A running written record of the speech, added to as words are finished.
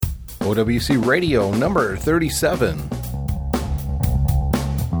OWC Radio number 37.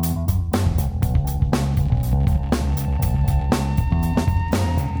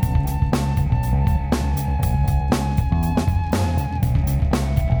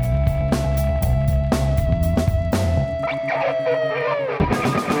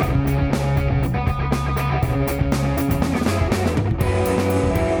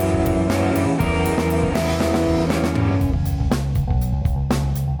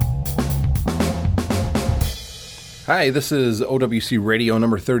 Hi, this is OWC Radio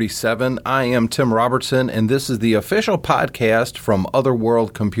number 37. I am Tim Robertson, and this is the official podcast from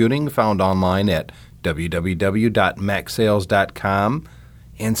Otherworld Computing, found online at www.macsales.com.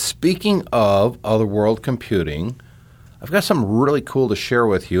 And speaking of Otherworld Computing, I've got something really cool to share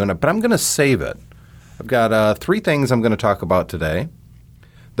with you, but I'm going to save it. I've got three things I'm going to talk about today.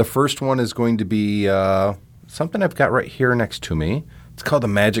 The first one is going to be something I've got right here next to me. It's called the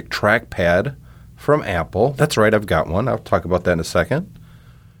Magic Trackpad from Apple. That's right, I've got one. I'll talk about that in a second.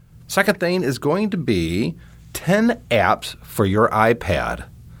 Second thing is going to be 10 apps for your iPad.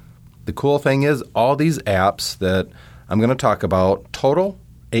 The cool thing is all these apps that I'm going to talk about total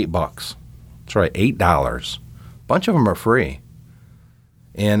 $8. That's right, $8. A bunch of them are free.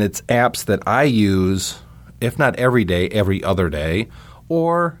 And it's apps that I use, if not every day, every other day,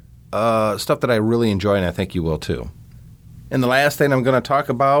 or stuff that I really enjoy, and I think you will too. And the last thing I'm going to talk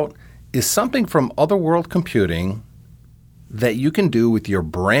about is something from Otherworld Computing that you can do with your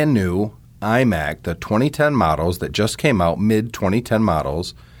brand new iMac, the 2010 models that just came out, mid-2010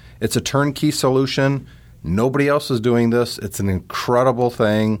 models. It's a turnkey solution. Nobody else is doing this. It's an incredible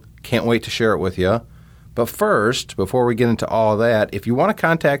thing. Can't wait to share it with you. But first, before we get into all of that, if you want to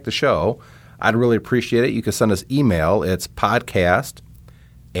contact the show, I'd really appreciate it. You can send us email. It's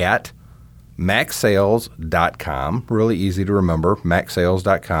podcast@macsales.com. Really easy to remember,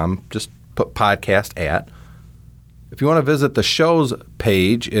 macsales.com. Just put podcast at. If you want to visit the show's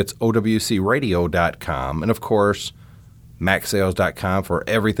page, it's OWCRadio.com. And, of course, macsales.com for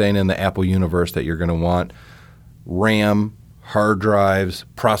everything in the Apple universe that you're going to want. RAM, hard drives,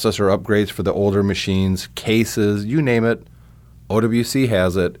 processor upgrades for the older machines, cases, you name it. OWC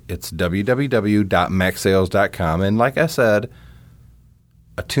has it. It's www.macsales.com. And like I said,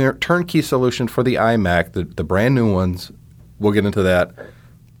 a turnkey solution for the iMac, the brand new ones. We'll get into that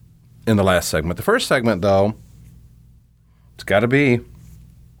in the last segment. The first segment, though, it's got to be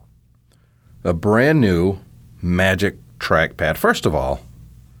a brand new Magic Trackpad. First of all,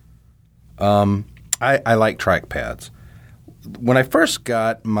 I like trackpads. When I first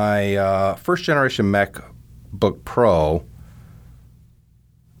got my first generation MacBook Pro,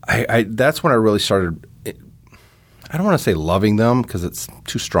 that's when I really started. I don't want to say loving them because it's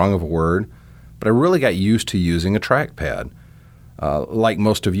too strong of a word, but I really got used to using a trackpad. Like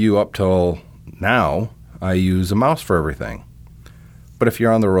most of you up till now, I use a mouse for everything. But if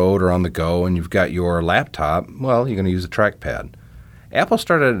you're on the road or on the go and you've got your laptop, well, you're going to use a trackpad. Apple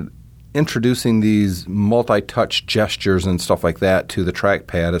started introducing these multi-touch gestures and stuff like that to the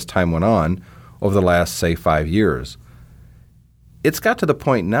trackpad as time went on over the last, say, 5 years. It's got to the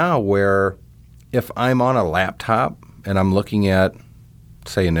point now where if I'm on a laptop and I'm looking at,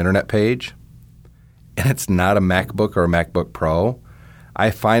 say, an internet page, and it's not a MacBook or a MacBook Pro, I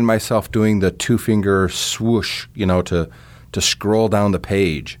find myself doing the two-finger swoosh, to scroll down the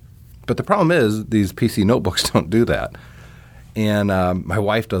page. But the problem is these PC notebooks don't do that. And my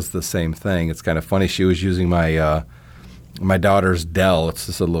wife does the same thing. It's kind of funny. She was using my daughter's Dell. It's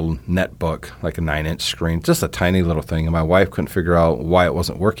just a little netbook, like a 9-inch screen, just a tiny little thing. And my wife couldn't figure out why it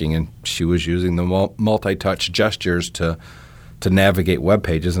wasn't working, and she was using the multi-touch gestures to navigate web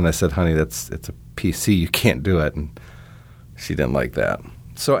pages. And I said, honey, it's a PC. You can't do it. And she didn't like that.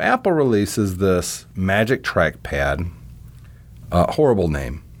 So Apple releases this Magic Trackpad. Horrible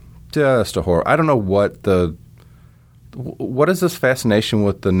name. Just a horror. I don't know what is this fascination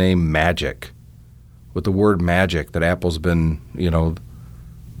with the name Magic, with the word magic that Apple's been,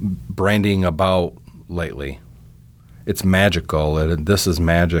 branding about lately. It's magical, and this is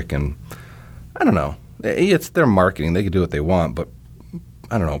magic, and I don't know. It's their marketing. They can do what they want, but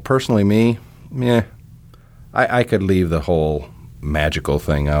I don't know. Personally, me, I could leave the whole magical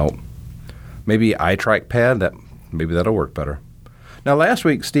thing out. Maybe iTrackpad, maybe that'll work better. Now, last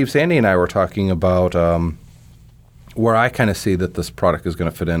week, Steve Sandy and I were talking about where I kind of see that this product is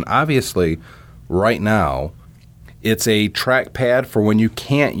going to fit in. Obviously, right now, it's a trackpad for when you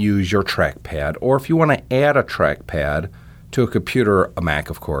can't use your trackpad, or if you want to add a trackpad to a computer, a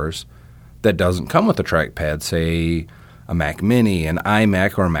Mac, of course, that doesn't come with a trackpad, say a Mac Mini, an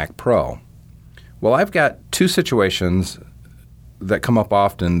iMac, or a Mac Pro. Well, I've got two situations that come up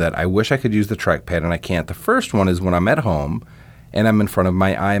often that I wish I could use the trackpad and I can't. The first one is when I'm at home and I'm in front of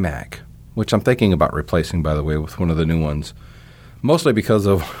my iMac, which I'm thinking about replacing, by the way, with one of the new ones, mostly because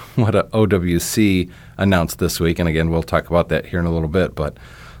of what OWC announced this week. And again, we'll talk about that here in a little bit. But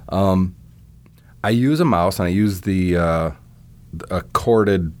I use a mouse, and I use a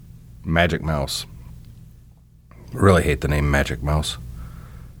corded Magic Mouse. Really hate the name Magic Mouse.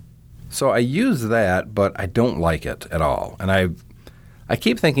 So I use that, but I don't like it at all. And I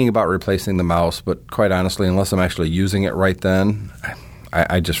keep thinking about replacing the mouse, but quite honestly, unless I'm actually using it right then,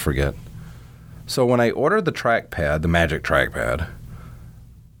 I just forget. So when I ordered the trackpad, the Magic Trackpad,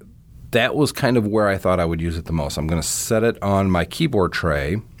 that was kind of where I thought I would use it the most. I'm going to set it on my keyboard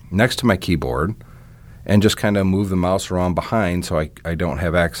tray next to my keyboard and just kind of move the mouse around behind so I don't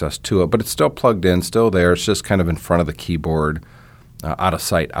have access to it. But it's still plugged in, still there. It's just kind of in front of the keyboard, out of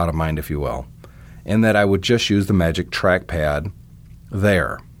sight, out of mind, if you will. And that I would just use the Magic Trackpad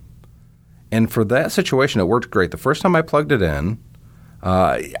there. And for that situation, it worked great. The first time I plugged it in,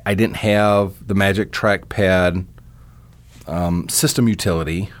 I didn't have the Magic Trackpad system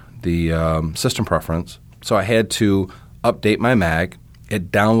utility, the system preference, so I had to update my Mac. It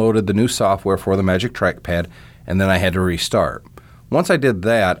downloaded the new software for the Magic Trackpad, and then I had to restart. Once I did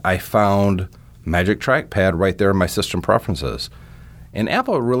that, I found Magic Trackpad right there in my system preferences. And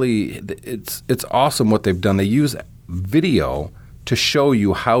Apple really, it's awesome what they've done. They use video to show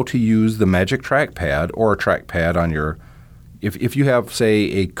you how to use the Magic Trackpad or a trackpad on your, if you have,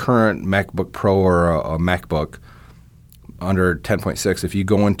 say, a current MacBook Pro or a MacBook under 10.6, if you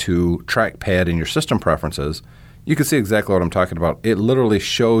go into trackpad in your system preferences, you can see exactly what I'm talking about. It literally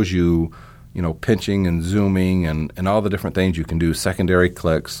shows you, pinching and zooming and all the different things you can do, secondary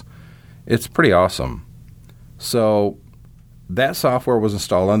clicks. It's pretty awesome. So that software was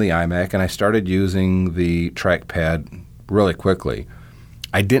installed on the iMac, and I started using the trackpad really quickly.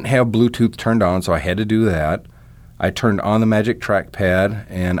 I didn't have Bluetooth turned on, so I had to do that. I turned on the Magic Trackpad,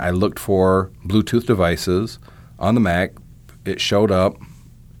 and I looked for Bluetooth devices on the Mac. It showed up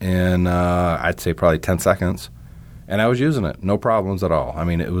in, I'd say, probably 10 seconds, and I was using it. No problems at all. I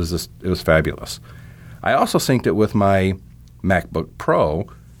mean, it was fabulous. I also synced it with my MacBook Pro,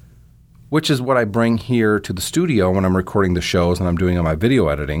 which is what I bring here to the studio when I'm recording the shows and I'm doing all my video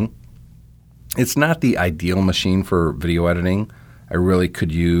editing. It's not the ideal machine for video editing. I really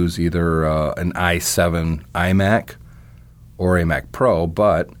could use either an i7 iMac or a Mac Pro,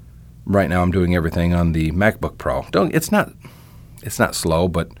 but right now I'm doing everything on the MacBook Pro. It's not slow,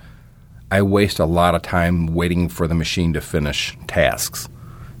 but I waste a lot of time waiting for the machine to finish tasks,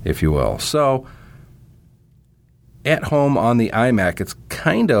 if you will. So at home on the iMac, it's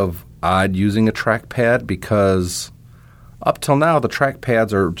kind of odd using a trackpad because up till now the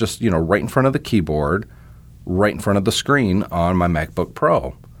trackpads are just, right in front of the keyboard, right in front of the screen on my MacBook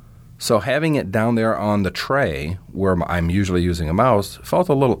Pro. So having it down there on the tray where I'm usually using a mouse felt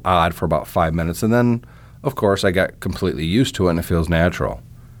a little odd for about 5 minutes. And then, of course, I got completely used to it and it feels natural.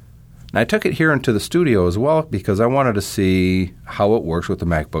 Now, I took it here into the studio as well because I wanted to see how it works with the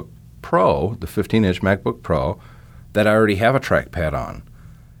MacBook Pro, the 15-inch MacBook Pro, that I already have a trackpad on.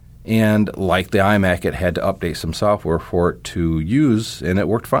 And like the iMac, it had to update some software for it to use, and it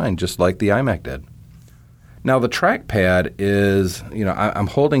worked fine, just like the iMac did. Now, the trackpad is, I'm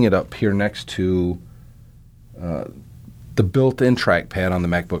holding it up here next to the built-in trackpad on the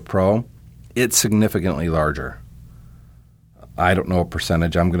MacBook Pro. It's significantly larger. I don't know a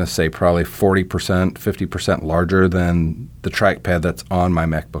percentage. I'm going to say probably 40%, 50% larger than the trackpad that's on my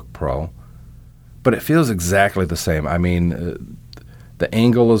MacBook Pro. But it feels exactly the same. I mean, the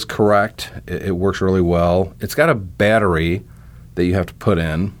angle is correct. It works really well. It's got a battery that you have to put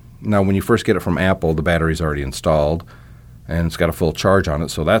in. Now, when you first get it from Apple, the battery's already installed, and it's got a full charge on it,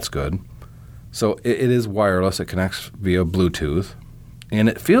 so that's good. So it is wireless. It connects via Bluetooth. And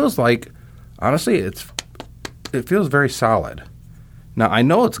it feels like, honestly, it feels very solid. Now, I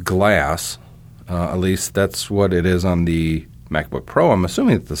know it's glass. At least that's what it is on the MacBook Pro. I'm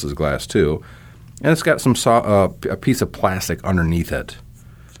assuming that this is glass, too. And it's got a piece of plastic underneath it,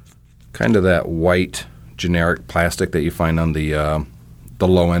 kind of that white generic plastic that you find on the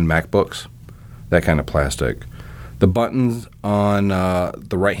low-end MacBooks, that kind of plastic. The buttons on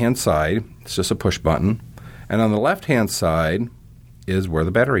the right-hand side, it's just a push button. And on the left-hand side is where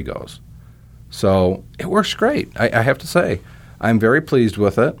the battery goes. So it works great, I have to say. I'm very pleased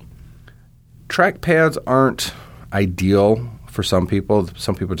with it. Trackpads aren't ideal for some people.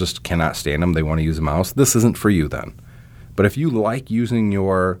 Some people just cannot stand them. They want to use a mouse. This isn't for you then. But if you like using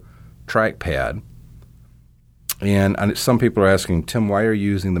your trackpad, And some people are asking, Tim, why are you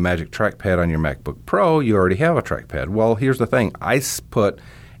using the Magic Trackpad on your MacBook Pro? You already have a trackpad. Well, here's the thing. I put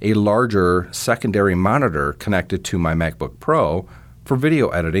a larger secondary monitor connected to my MacBook Pro for video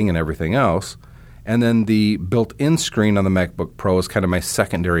editing and everything else. And then the built-in screen on the MacBook Pro is kind of my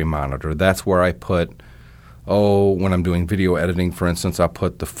secondary monitor. That's where I put, when I'm doing video editing, for instance, I'll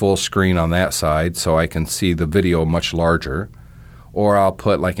put the full screen on that side so I can see the video much larger. Or I'll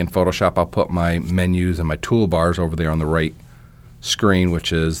put, like in Photoshop, I'll put my menus and my toolbars over there on the right screen,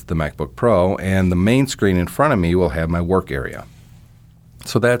 which is the MacBook Pro. And the main screen in front of me will have my work area.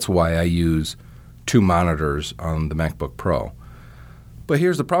 So that's why I use two monitors on the MacBook Pro. But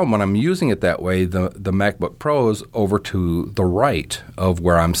here's the problem. When I'm using it that way, the MacBook Pro is over to the right of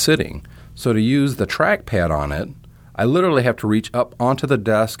where I'm sitting. So to use the trackpad on it, I literally have to reach up onto the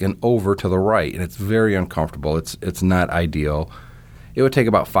desk and over to the right, and it's very uncomfortable. It's not ideal. It would take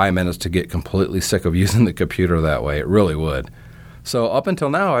about 5 minutes to get completely sick of using the computer that way. It really would. So up until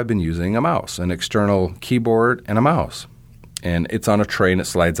now, I've been using a mouse, an external keyboard and a mouse. And it's on a tray and it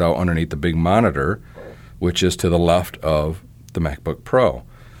slides out underneath the big monitor, which is to the left of the MacBook Pro.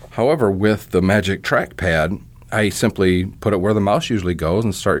 However, with the Magic Trackpad, I simply put it where the mouse usually goes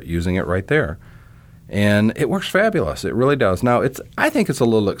and start using it right there. And it works fabulous. It really does. Now, I think it's a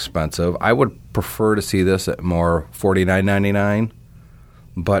little expensive. I would prefer to see this at more $49.99.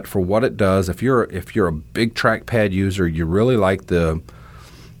 But for what it does, if you're a big trackpad user, you really like the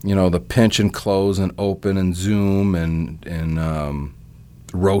pinch and close and open and zoom and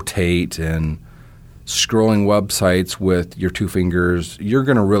rotate and scrolling websites with your two fingers, you're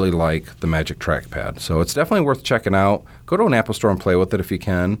going to really like the Magic Trackpad. So it's definitely worth checking out. Go to an Apple store and play with it if you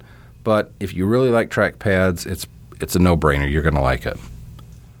can. But if you really like trackpads, it's a no-brainer. You're going to like it.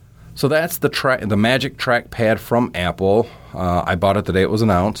 So that's the Magic Trackpad from Apple. I bought it the day it was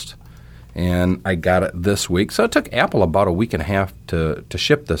announced, and I got it this week. So it took Apple about a week and a half to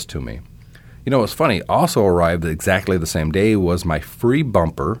ship this to me. You know, what's funny, also arrived exactly the same day was my free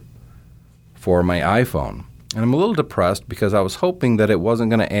bumper for my iPhone. And I'm a little depressed because I was hoping that it wasn't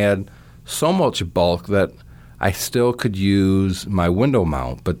going to add so much bulk that I still could use my window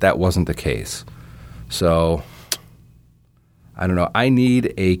mount, but that wasn't the case. So I don't know. I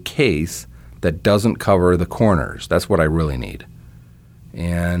need a case that doesn't cover the corners. That's what I really need.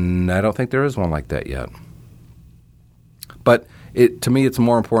 And I don't think there is one like that yet. But to me, it's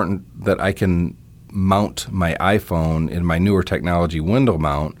more important that I can mount my iPhone in my newer technology window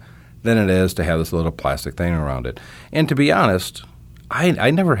mount than it is to have this little plastic thing around it. And to be honest,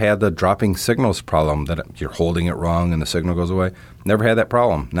 I never had the dropping signals problem that you're holding it wrong and the signal goes away. Never had that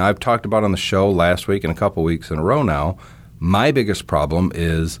problem. Now, I've talked about on the show last week and a couple weeks in a row now, my biggest problem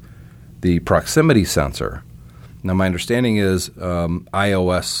is the proximity sensor. Now, my understanding is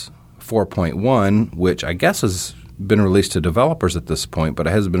iOS 4.1, which I guess has been released to developers at this point, but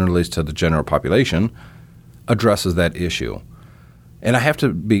it hasn't been released to the general population, addresses that issue. And I have to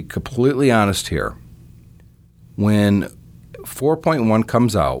be completely honest here. When 4.1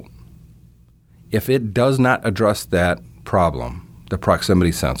 comes out, if it does not address that problem, the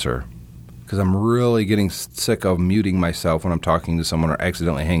proximity sensor, because I'm really getting sick of muting myself when I'm talking to someone or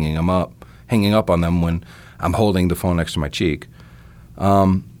accidentally hanging up on them when I'm holding the phone next to my cheek.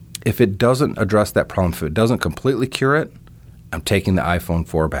 If it doesn't address that problem, if it doesn't completely cure it, I'm taking the iPhone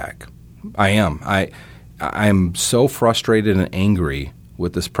 4 back. I am. I'm so frustrated and angry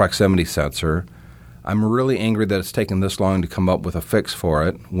with this proximity sensor. I'm really angry that it's taken this long to come up with a fix for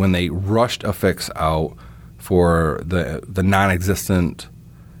it when they rushed a fix out for the non-existent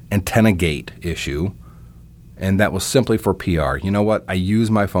antenna gate issue, and that was simply for PR. You know what? I use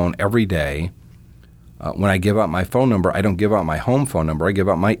my phone every day. When I give out my phone number, I don't give out my home phone number. I give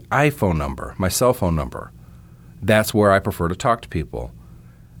out my iPhone number, my cell phone number. That's where I prefer to talk to people.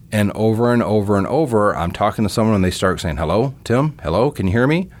 And over and over and over, I'm talking to someone and they start saying, "Hello, Tim? Hello, can you hear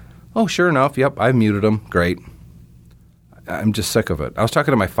me?" "Oh, sure enough. Yep, I've muted them. Great." I'm just sick of it. I was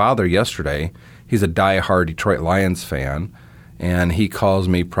talking to my father yesterday. He's a diehard Detroit Lions fan, and he calls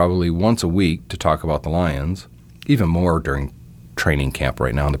me probably once a week to talk about the Lions, even more during training camp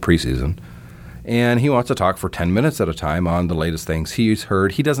right now in the preseason. And he wants to talk for 10 minutes at a time on the latest things he's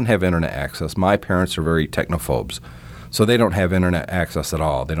heard. He doesn't have internet access. My parents are very technophobes, so they don't have internet access at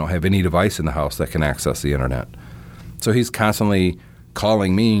all. They don't have any device in the house that can access the internet. So he's constantly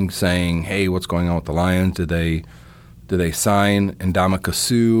calling me saying, "Hey, what's going on with the Lions? Did they sign Ndamukong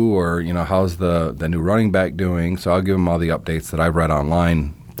Suh, or how's the new running back doing?" So I'll give him all the updates that I've read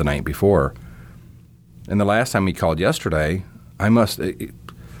online the night before. And the last time he called yesterday,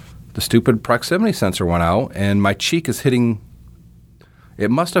 the stupid proximity sensor went out, and my cheek is hitting It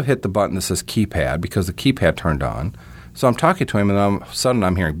must have hit the button that says keypad because the keypad turned on. So I'm talking to him, and all of a sudden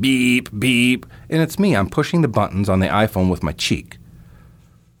I'm hearing beep, beep, and it's me. I'm pushing the buttons on the iPhone with my cheek.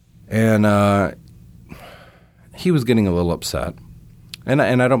 And he was getting a little upset. And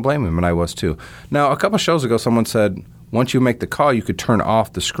I don't blame him, and I was too. Now, a couple shows ago, someone said once you make the call, you could turn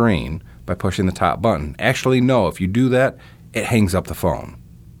off the screen by pushing the top button. Actually, no. If you do that, it hangs up the phone.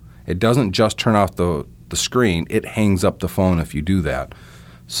 It doesn't just turn off the screen. It hangs up the phone if you do that.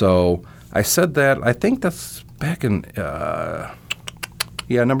 So I said that. I think that's back in,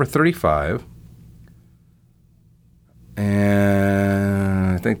 number 35.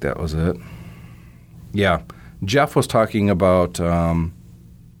 And I think that was it. Yeah. Jeff was talking about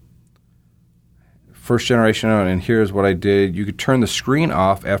first generation, and here's what I did. You could turn the screen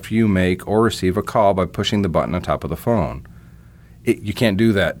off after you make or receive a call by pushing the button on top of the phone. You can't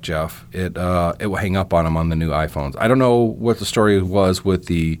do that, Jeff. It will hang up on them on the new iPhones. I don't know what the story was with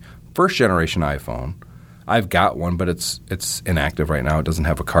the first generation iPhone. I've got one, but it's inactive right now. It doesn't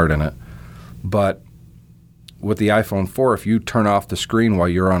have a card in it. But with the iPhone 4, if you turn off the screen while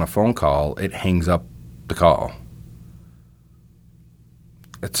you're on a phone call, it hangs up the call.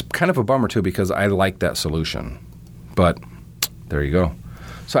 It's kind of a bummer, too, because I like that solution. But there you go.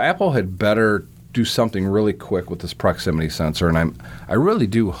 So Apple had better do something really quick with this proximity sensor, and I really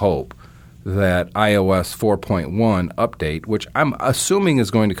do hope that iOS 4.1 update, which I'm assuming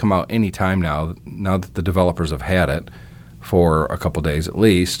is going to come out any time now that the developers have had it for a couple days at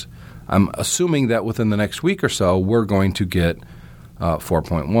least, I'm assuming that within the next week or so we're going to get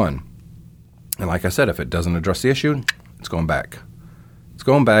 4.1. And like I said, if it doesn't address the issue, it's going back. It's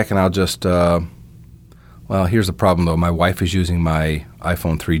going back, and I'll just well, here's the problem, though. My wife is using my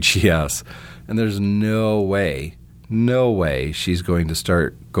iPhone 3GS, and there's no way she's going to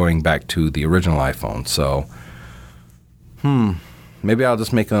start going back to the original iPhone. So, maybe I'll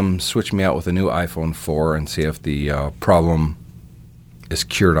just make them switch me out with a new iPhone 4 and see if the problem is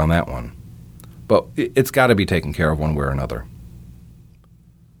cured on that one. But it's got to be taken care of one way or another.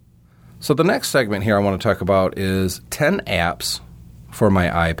 So the next segment here I want to talk about is 10 apps for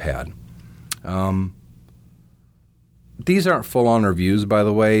my iPad. These aren't full-on reviews, by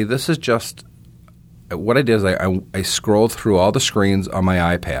the way. This is just what I did is I scrolled through all the screens on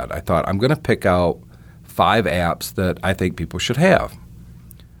my iPad. I thought I'm going to pick out 5 apps that I think people should have.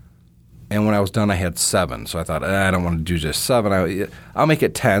 And when I was done, I had 7. So I thought, I don't want to do just 7. I'll make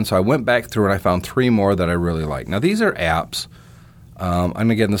it 10. So I went back through and I found 3 more that I really like. Now, these are apps.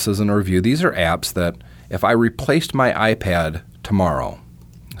 And again, this isn't a review. These are apps that if I replaced my iPad tomorrow,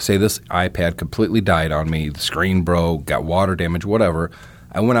 say this iPad completely died on me, the screen broke, got water damage, whatever,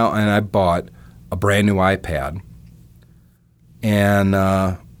 I went out and I bought a brand new iPad. And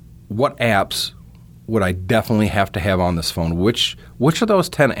what apps would I definitely have to have on this phone? Which of those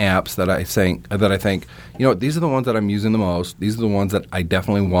 10 apps that I think, you know what, these are the ones that I'm using the most. These are the ones that I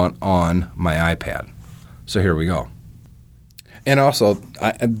definitely want on my iPad. So here we go. And also,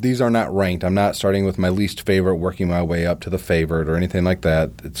 these are not ranked. I'm not starting with my least favorite, working my way up to the favorite or anything like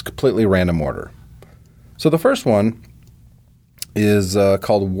that. It's completely random order. So the first one is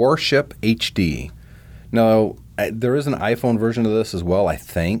called Warship HD. Now, there is an iPhone version of this as well, I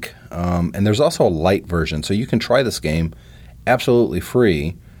think. And there's also a light version. So you can try this game absolutely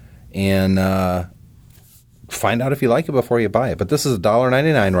free and find out if you like it before you buy it. But this is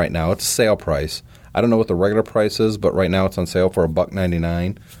 $1.99 right now. It's a sale price. I don't know what the regular price is, but right now it's on sale for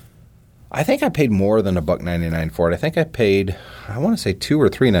 $1.99. I think I paid more than $1.99 for it. I think I paid, I want to say $2 or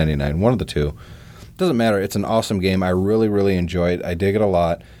 $3.99, one of the two. Doesn't matter. It's an awesome game. I really, really enjoy it. I dig it a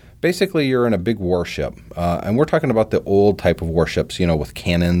lot. Basically, you're in a big warship, and we're talking about the old type of warships, you know, with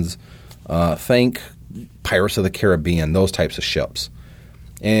cannons. Think Pirates of the Caribbean, those types of ships.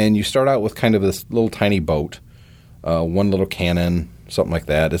 And you start out with kind of this little tiny boat, one little cannon, something like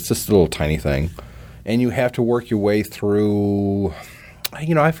that. It's just a little tiny thing. And you have to work your way through,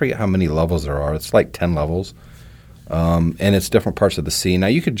 you know, I forget how many levels there are. It's like 10 levels. And it's different parts of the sea. Now,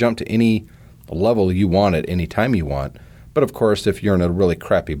 you could jump to any level you want at any time you want. But, of course, if you're in a really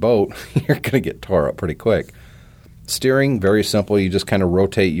crappy boat, you're going to get tore up pretty quick. Steering, very simple. You just kind of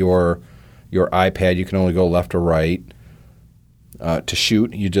rotate your iPad. You can only go left or right. To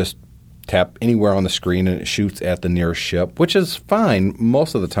shoot, you just tap anywhere on the screen and it shoots at the nearest ship, which is fine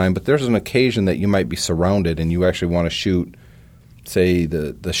most of the time, but there's an occasion that you might be surrounded and you actually want to shoot, say,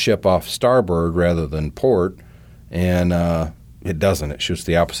 the ship off starboard rather than port, and it doesn't. It shoots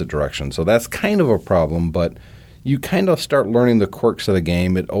the opposite direction. So that's kind of a problem, but you kind of start learning the quirks of the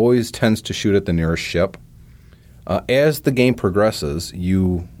game. It always tends to shoot at the nearest ship. As the game progresses,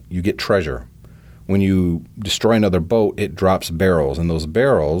 you get treasure. when you destroy another boat, it drops barrels, and those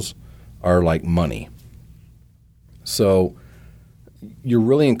barrels are like money. So you're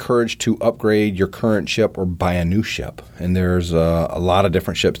really encouraged to upgrade your current ship or buy a new ship. And there's a lot of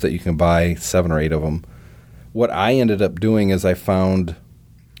different ships that you can buy, 7 or 8 of them. What I ended up doing is I found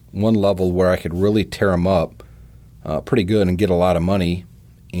one level where I could really tear them up pretty good and get a lot of money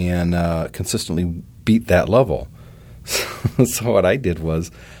and consistently beat that level. So what I did was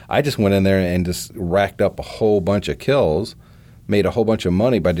I just went in there and just racked up a whole bunch of kills, made a whole bunch of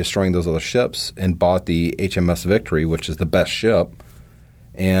money by destroying those other ships, and bought the HMS Victory, which is the best ship,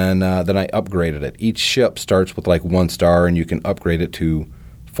 and then I upgraded it. Each ship starts with like 1 star, and you can upgrade it to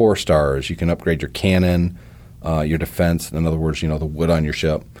 4 stars. You can upgrade your cannon, your defense, in other words, the wood on your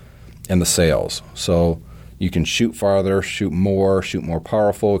ship, and the sails. So you can shoot farther, shoot more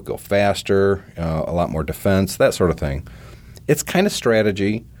powerful, go faster, a lot more defense, that sort of thing. It's kind of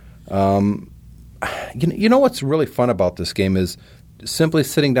strategy. You know what's really fun about this game is simply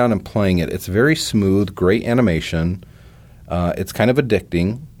sitting down and playing it. It's very smooth, great animation. It's kind of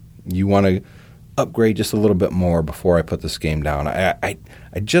addicting. You want to upgrade just a little bit more before I put this game down. I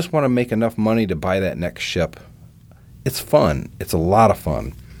just want to make enough money to buy that next ship. It's fun. It's a lot of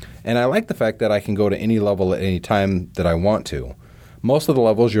fun. And I like the fact that I can go to any level at any time that I want to. Most of the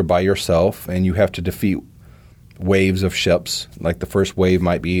levels you're by yourself, and you have to defeat waves of ships. Like the first wave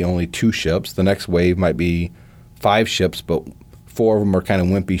might be only 2 ships. The next wave might be 5 ships, but 4 of them are kind of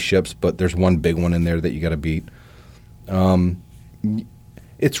wimpy ships, but there's one big one in there that you got to beat.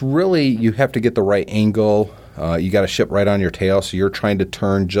 It's really, you have to get the right angle. You got a ship right on your tail, so you're trying to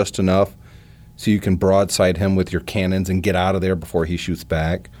turn just enough so you can broadside him with your cannons and get out of there before he shoots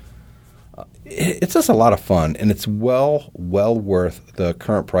back. It's just a lot of fun, and it's well worth the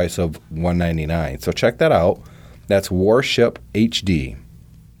current price of $199. So check that out. That's Warship HD.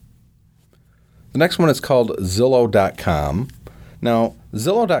 The next one is called Zillow.com. Now,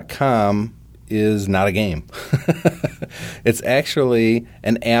 Zillow.com is not a game. It's actually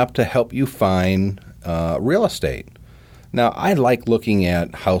an app to help you find real estate. Now, I like looking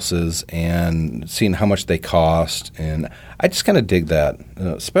at houses and seeing how much they cost, and I just kind of dig that.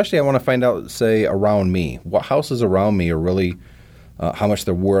 Especially I want to find out, say, around me. What houses around me are really how much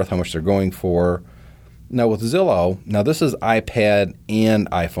they're worth, how much they're going for. Now, with Zillow, this is iPad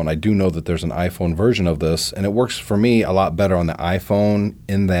and iPhone. I do know that there's an iPhone version of this, and it works for me a lot better on the iPhone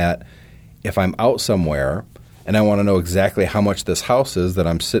in that if I'm out somewhere and I want to know exactly how much this house is that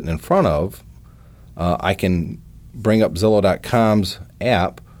I'm sitting in front of, I can bring up Zillow.com's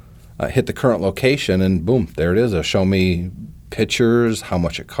app, hit the current location, and boom, there it is. It'll show me pictures, how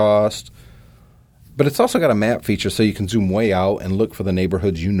much it cost. But it's also got a map feature so you can zoom way out and look for the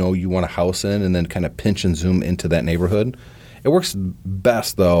neighborhoods you want a house in and then kind of pinch and zoom into that neighborhood. It works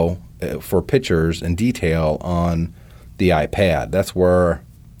best, though, for pictures and detail on the iPad. That's where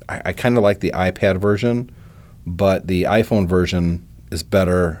I kind of like the iPad version, but the iPhone version is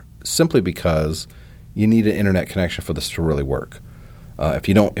better simply because you need an internet connection for this to really work. If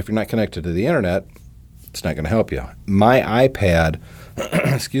you're not connected to the internet, it's not going to help you. My iPad,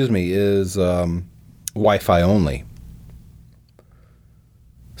 is Wi-Fi only.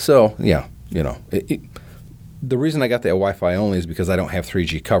 So yeah, the reason I got the Wi-Fi only is because I don't have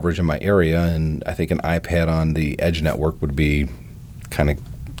 3G coverage in my area, and I think an iPad on the Edge network would be kind of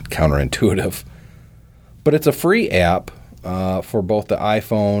counterintuitive. But it's a free app for both the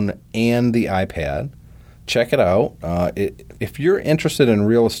iPhone and the iPad. Check it out. If you're interested in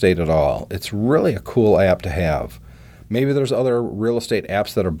real estate at all, it's really a cool app to have. Maybe there's other real estate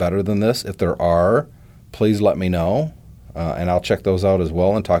apps that are better than this. If there are, please let me know, and I'll check those out as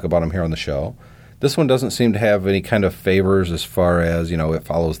well and talk about them here on the show. This one doesn't seem to have any kind of favors as far as, it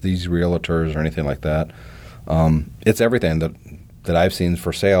follows these realtors or anything like that. It's everything that I've seen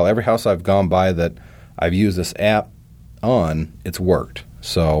for sale. Every house I've gone by that I've used this app on, it's worked.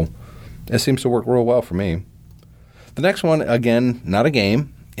 So it seems to work real well for me. The next one, again, not a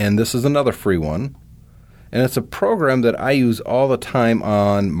game, and this is another free one. And it's a program that I use all the time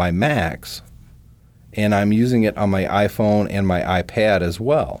on my Macs, and I'm using it on my iPhone and my iPad as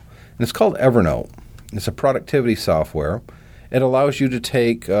well. And it's called Evernote. It's a productivity software. It allows you to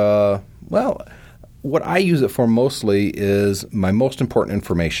take, what I use it for mostly is my most important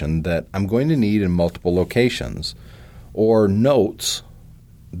information that I'm going to need in multiple locations, or notes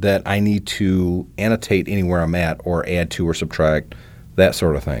that I need to annotate anywhere I'm at or add to or subtract, that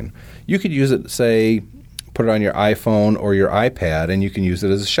sort of thing. You could use it, say, put it on your iPhone or your iPad, and you can use it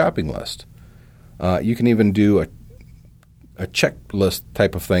as a shopping list. You can even do a checklist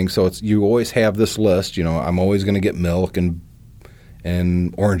type of thing. So you always have this list. I'm always going to get milk and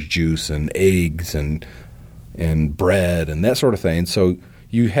and orange juice and eggs and bread and that sort of thing. So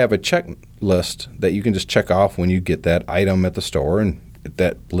you have a checklist that you can just check off when you get that item at the store, and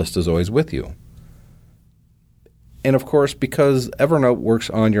that list is always with you. And of course, because Evernote works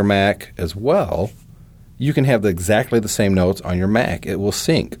on your Mac as well, you can have exactly the same notes on your Mac. It will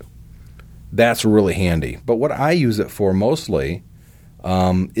sync. That's really handy. But what I use it for mostly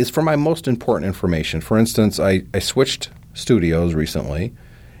is for my most important information. For instance, I switched studios recently,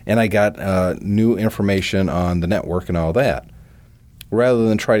 and I got new information on the network and all that. Rather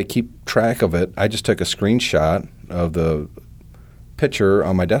than try to keep track of it, I just took a screenshot of the picture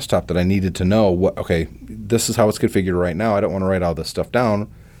on my desktop that I needed to know, this is how it's configured right now. I don't want to write all this stuff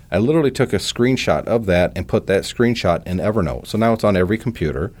down. I literally took a screenshot of that and put that screenshot in Evernote. So now it's on every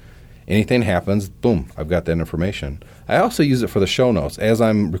computer. Anything happens, boom, I've got that information. I also use it for the show notes. As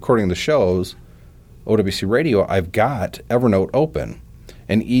I'm recording the shows, OWC Radio, I've got Evernote open,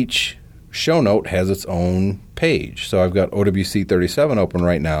 and each show note has its own page. So I've got OWC 37 open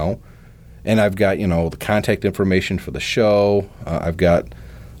right now, and I've got, the contact information for the show. I've got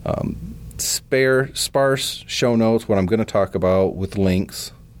sparse show notes, what I'm going to talk about with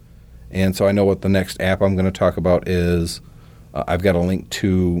links. And so I know what the next app I'm going to talk about is. I've got a link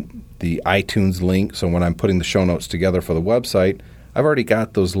to the iTunes link. So when I'm putting the show notes together for the website, I've already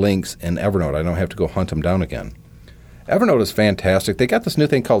got those links in Evernote. I don't have to go hunt them down again. Evernote is fantastic. They got this new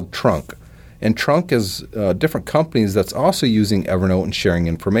thing called Trunk. And Trunk is different companies that's also using Evernote and sharing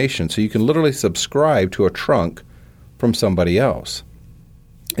information. So you can literally subscribe to a trunk from somebody else.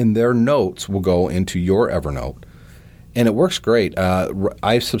 And their notes will go into your Evernote. And it works great.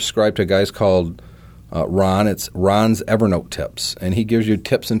 I subscribe to guys called Ron. It's Ron's Evernote Tips. And he gives you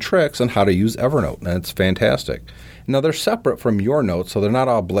tips and tricks on how to use Evernote. And it's fantastic. Now, they're separate from your notes, so they're not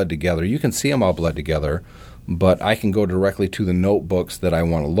all bled together. You can see them all bled together, but I can go directly to the notebooks that I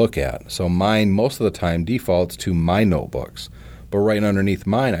want to look at. So mine, most of the time, defaults to my notebooks. But right underneath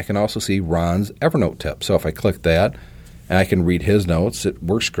mine, I can also see Ron's Evernote Tips. So if I click that, and I can read his notes, it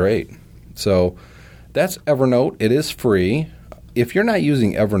works great. So that's Evernote. It is free. If you're not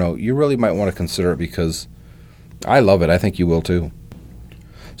using Evernote, you really might want to consider it because I love it. I think you will too.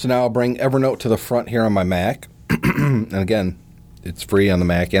 So now I'll bring Evernote to the front here on my Mac. And again, it's free on the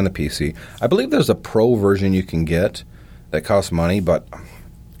Mac and the PC. I believe there's a Pro version you can get that costs money, but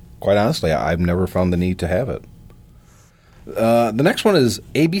quite honestly, I've never found the need to have it. The next one is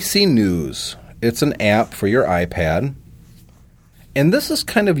ABC News. It's an app for your iPad. And this is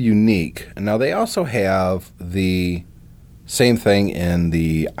kind of unique. Now, they also have the same thing in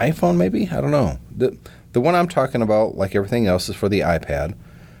the iPhone, maybe? I don't know. The one I'm talking about, like everything else, is for the iPad.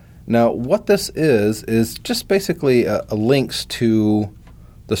 Now, what this is just basically links to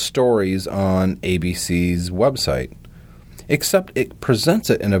the stories on ABC's website, except it presents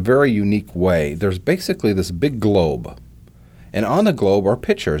it in a very unique way. There's basically this big globe, and on the globe are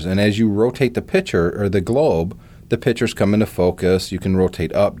pictures, and as you rotate the picture, or the globe, the pictures come into focus. You can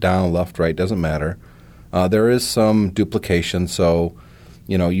rotate up, down, left, right, doesn't matter. There is some duplication, so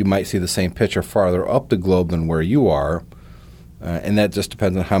you might see the same picture farther up the globe than where you are. And that just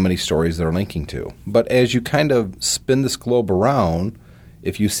depends on how many stories they're linking to. But as you kind of spin this globe around,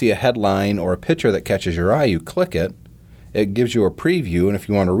 if you see a headline or a picture that catches your eye, you click it. It gives you a preview, and if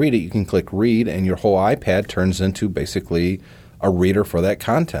you want to read it, you can click read, and your whole iPad turns into basically a reader for that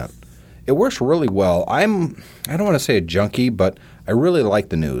content. It works really well. I don't want to say a junkie, but I really like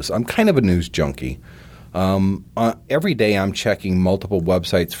the news. I'm kind of a news junkie. Every day I'm checking multiple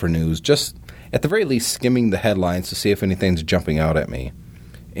websites for news, just at the very least skimming the headlines to see if anything's jumping out at me.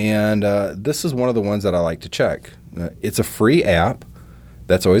 And this is one of the ones that I like to check. It's a free app.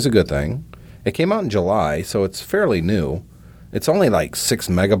 That's always a good thing. It came out in July, so it's fairly new. It's only like 6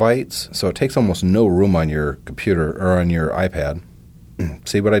 megabytes, so it takes almost no room on your computer or on your iPad.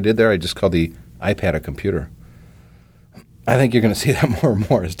 See what I did there? I just called the iPad a computer. I think you're going to see that more and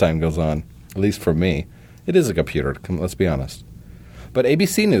more as time goes on, at least for me. It is a computer, let's be honest. But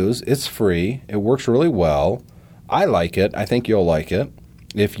ABC News, it's free. It works really well. I like it. I think you'll like it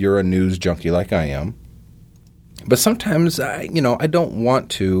if you're a news junkie like I am. But sometimes, I don't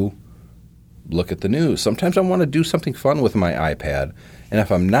want to look at the news. Sometimes I want to do something fun with my iPad. And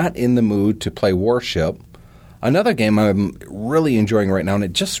if I'm not in the mood to play Warship, another game I'm really enjoying right now, and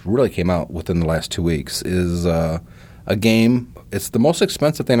it just really came out within the last 2 weeks, is a game. It's the most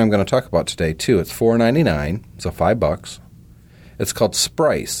expensive thing I'm going to talk about today, too. It's $4.99, so $5. It's called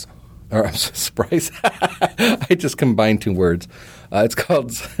Sprice. Or Sprice. I just combined two words. It's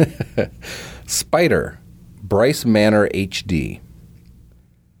called Spider, Bryce Manor HD.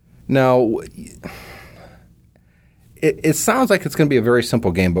 Now, it sounds like it's going to be a very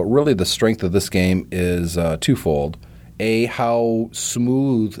simple game, but really the strength of this game is twofold. A, how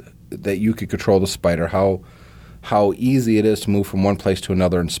smooth that you could control the spider, how easy it is to move from one place to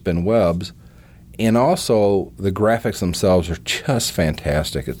another and spin webs, and also the graphics themselves are just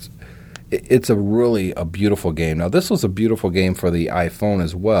fantastic. It's a beautiful game. Now, this was a beautiful game for the iPhone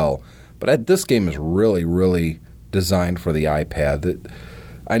as well, but this game is really, really designed for the iPad.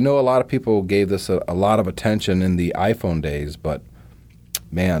 I know a lot of people gave this a lot of attention in the iPhone days, but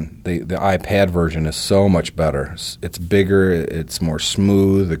man, the iPad version is so much better. It's bigger, it's more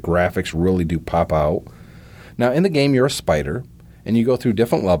smooth, the graphics really do pop out. Now, in the game, you're a spider, and you go through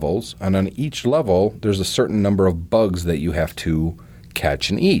different levels, and on each level, there's a certain number of bugs that you have to catch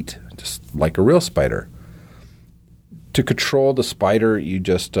and eat, just like a real spider. To control the spider, you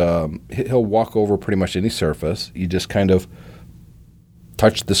just he'll walk over pretty much any surface. You just kind of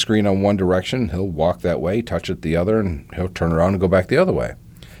touch the screen on one direction, he'll walk that way, touch it the other, and he'll turn around and go back the other way.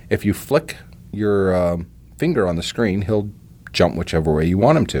 If you flick your finger on the screen, he'll jump whichever way you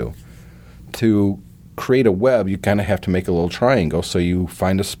want him to. To create a web, you kind of have to make a little triangle. So you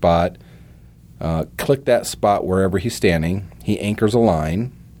find a spot, click that spot wherever he's standing. He anchors a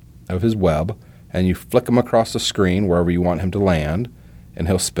line of his web, and you flick him across the screen wherever you want him to land, and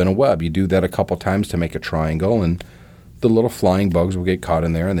he'll spin a web. You do that a couple times to make a triangle, and the little flying bugs will get caught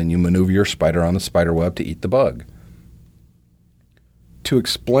in there, and then you maneuver your spider on the spider web to eat the bug. To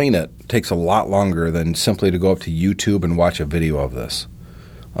explain it takes a lot longer than simply to go up to YouTube and watch a video of this.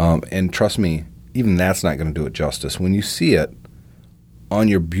 And trust me, even that's not going to do it justice. When you see it on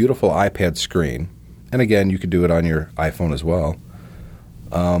your beautiful iPad screen, and again, you could do it on your iPhone as well,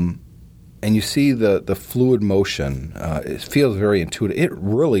 and you see the fluid motion, it feels very intuitive. It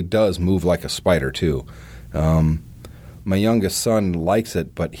really does move like a spider, too. My youngest son likes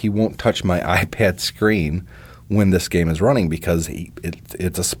it, but he won't touch my iPad screen when this game is running because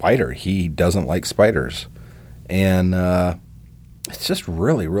it's a spider. He doesn't like spiders. And it's just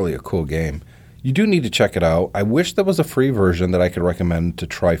really, really a cool game. You do need to check it out. I wish there was a free version that I could recommend to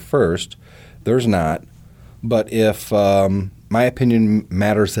try first. There's not. But if my opinion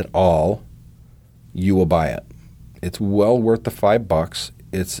matters at all, you will buy it. It's well worth the $5.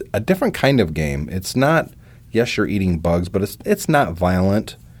 It's a different kind of game. It's not... Yes, you're eating bugs, but it's not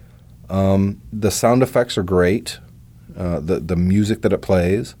violent. The sound effects are great. The music that it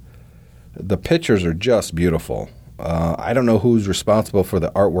plays. The pictures are just beautiful. I don't know who's responsible for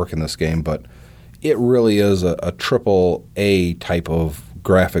the artwork in this game, but it really is a triple A type of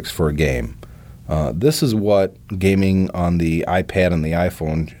graphics for a game. This is what gaming on the iPad and the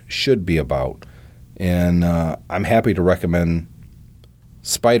iPhone should be about. And I'm happy to recommend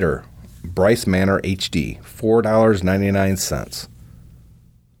Spider Bryce Manor HD, $4.99.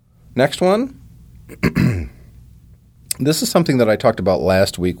 Next one. This is something that I talked about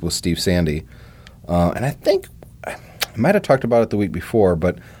last week with Steve Sandy. And I think I might have talked about it the week before,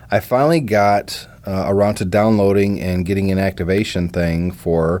 but I finally got around to downloading and getting an activation thing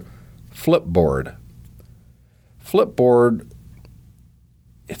for Flipboard. Flipboard,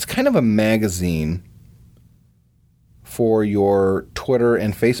 it's kind of a magazine for your Twitter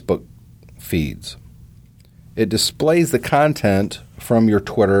and Facebook feeds. It displays the content from your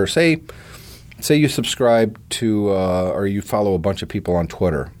Twitter. Say you subscribe to or you follow a bunch of people on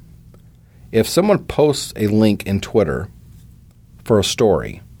Twitter. If someone posts a link in Twitter for a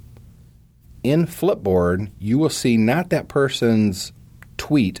story, in Flipboard, you will see not that person's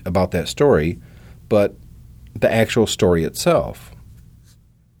tweet about that story, but the actual story itself.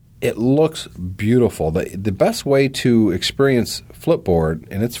 It looks beautiful. The best way to experience Flipboard,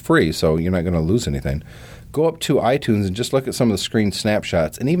 and it's free, so you're not going to lose anything, go up to iTunes and just look at some of the screen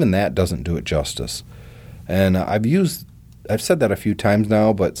snapshots, and even that doesn't do it justice. And I've said that a few times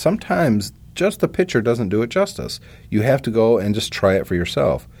now, but sometimes just the picture doesn't do it justice. You have to go and just try it for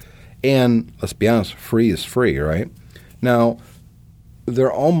yourself. And let's be honest, free is free, right? Now,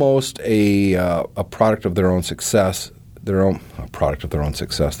 they're almost a product of their own success. A product of their own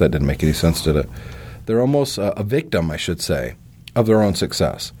success. That didn't make any sense, did it? They're almost a victim, I should say, of their own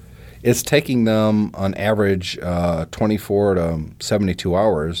success. It's taking them, on average, 24 to 72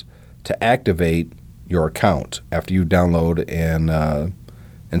 hours to activate your account after you download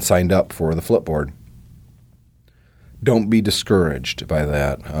and signed up for the Flipboard. Don't be discouraged by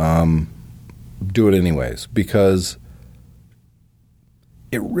that. Do it anyways, because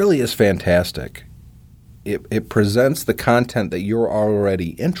it really is fantastic. It presents the content that you're already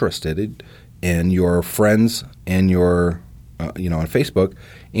interested in, your friends and your, on Facebook,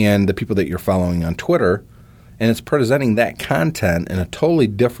 and the people that you're following on Twitter, and it's presenting that content in a totally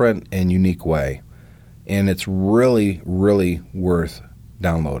different and unique way. and it's really, really worth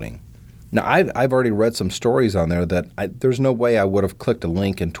downloading. Now, I've already read some stories on there that there's no way I would have clicked a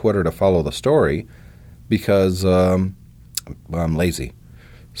link in Twitter to follow the story because I'm lazy.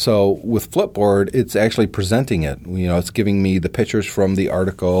 So with Flipboard, it's actually presenting it. It's giving me the pictures from the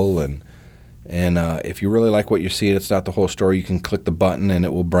article, and if you really like what you see, it's not the whole story. You can click the button, and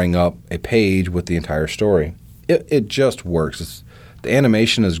it will bring up a page with the entire story. It just works. The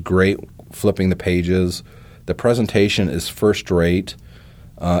animation is great, flipping the pages. The presentation is first rate.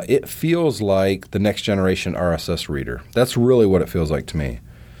 It feels like the next generation RSS reader. That's really what it feels like to me.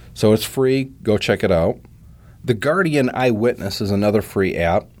 So it's free. Go check it out. The Guardian Eyewitness is another free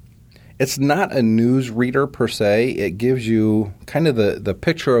app. It's not a news reader per se. It gives you kind of the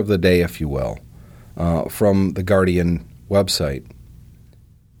picture of the day, if you will, from the Guardian website.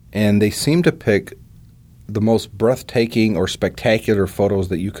 And they seem to pick the most breathtaking or spectacular photos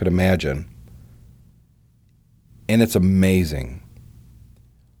that you could imagine. And it's amazing.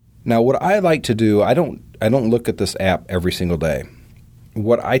 Now, what I like to do, I don't look at this app every single day.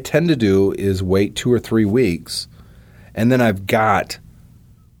 What I tend to do is wait 2 or 3 weeks, and then I've got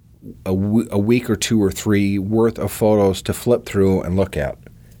a week or 2 or 3 worth of photos to flip through and look at.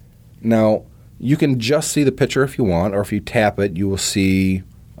 Now, you can just see the picture if you want, or if you tap it, you will see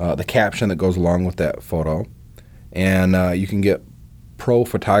the caption that goes along with that photo, and you can get pro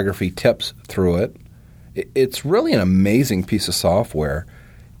photography tips through it. It's really an amazing piece of software,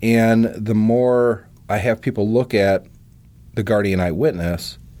 and the more I have people look at the Guardian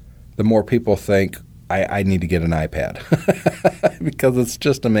Eyewitness, the more people think I need to get an iPad because it's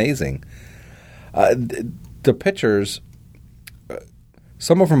just amazing. The pictures,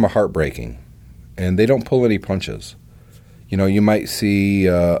 some of them are heartbreaking, and they don't pull any punches. You might see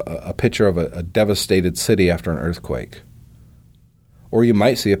a picture of a devastated city after an earthquake, or you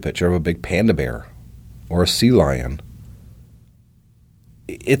might see a picture of a big panda bear or a sea lion.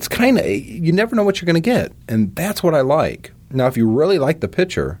 It's kind of, you never know what you're going to get, and that's what I like. Now, if you really like the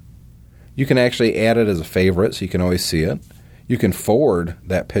picture, you can actually add it as a favorite so you can always see it. You can forward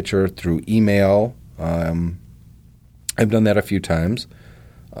that picture through email. I've done that a few times.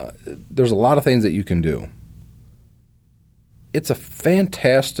 There's a lot of things that you can do. It's a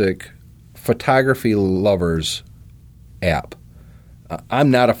fantastic photography lovers app.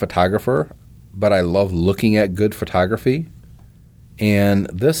 I'm not a photographer, but I love looking at good photography, and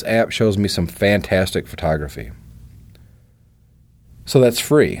this app shows me some fantastic photography. So that's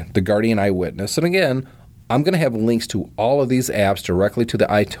free, the Guardian Eyewitness. And again, I'm going to have links to all of these apps directly to the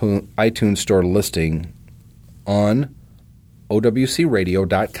iTunes Store listing on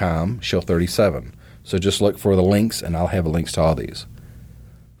OWCRadio.com, show 37. So just look for the links, and I'll have links to all these.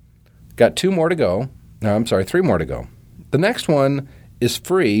 Got 3 more to go. The next one is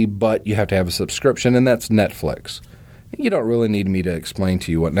free, but you have to have a subscription, and that's Netflix. You don't really need me to explain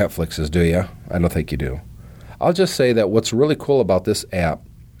to you what Netflix is, do you? I don't think you do. I'll just say that what's really cool about this app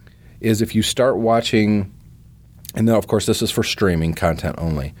is if you start watching, and then, of course, this is for streaming content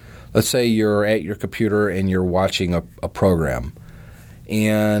only. Let's say you're at your computer and you're watching a program,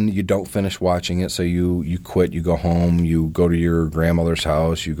 and you don't finish watching it, so you quit, you go home, you go to your grandmother's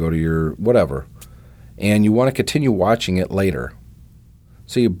house, you go to your whatever, and you want to continue watching it later.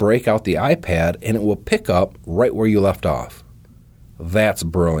 So you break out the iPad, and it will pick up right where you left off. That's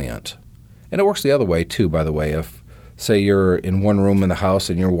brilliant. And it works the other way, too, by the way. If, say, you're in one room in the house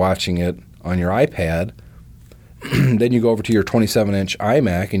and you're watching it on your iPad, then you go over to your 27-inch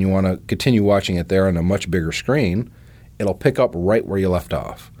iMac and you want to continue watching it there on a much bigger screen, it'll pick up right where you left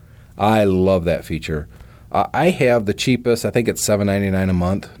off. I love that feature. I have the cheapest, I think it's $7.99 a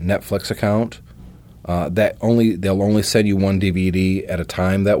month, Netflix account. They'll only send you one DVD at a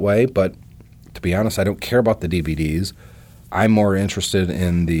time that way, but to be honest, I don't care about the DVDs. I'm more interested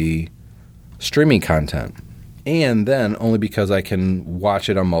in the streaming content, and then only because I can watch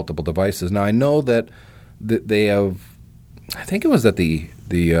it on multiple devices. Now, I know that they have, I think it was at the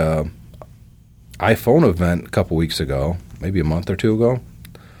iPhone event a couple weeks ago, maybe a month or 2 ago,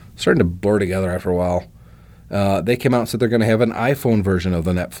 starting to blur together after a while. They came out and said they're going to have an iPhone version of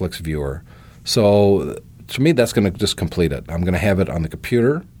the Netflix viewer. So to me, that's going to just complete it. I'm going to have it on the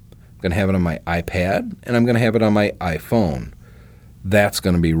computer, I'm going to have it on my iPad, and I'm going to have it on my iPhone. That's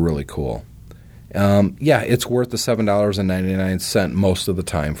going to be really cool. It's worth the $7.99 most of the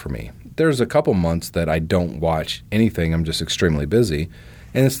time for me. There's a couple months that I don't watch anything. I'm just extremely busy.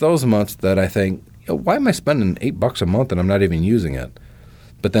 And it's those months that I think, why am I spending $8 a month and I'm not even using it?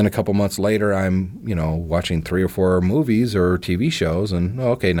 But then a couple months later, I'm, watching 3 or 4 movies or TV shows, and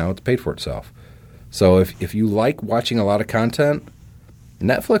okay, now it's paid for itself. So if you like watching a lot of content,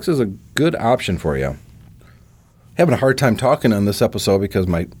 Netflix is a good option for you. Having a hard time talking on this episode because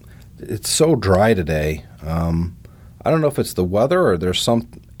it's so dry today. I don't know if it's the weather or there's some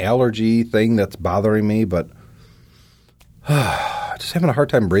allergy thing that's bothering me, but just having a hard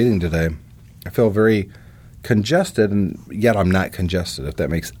time breathing today. I feel very congested, and yet I'm not congested, if that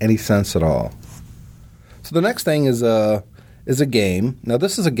makes any sense at all. So the next thing is a game. Now,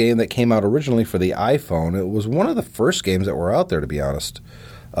 this is a game that came out originally for the iPhone. It was one of the first games that were out there, to be honest.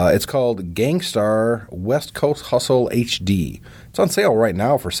 It's called Gangstar West Coast Hustle HD. It's on sale right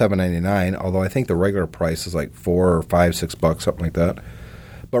now for $7.99, although I think the regular price is like $4 or $5, $6, something like that.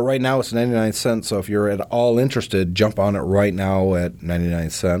 But right now it's 99 cents, so if you're at all interested, jump on it right now at 99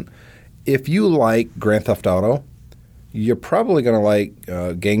 cents. If you like Grand Theft Auto, you're probably going to like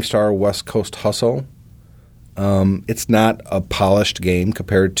Gangstar West Coast Hustle. It's not a polished game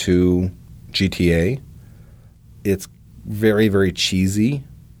compared to GTA. It's very, very cheesy.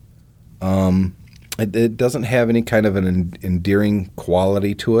 It doesn't have any kind of an endearing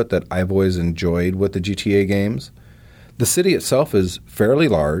quality to it that I've always enjoyed with the GTA games. The city itself is fairly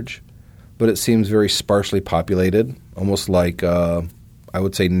large, but it seems very sparsely populated, almost like I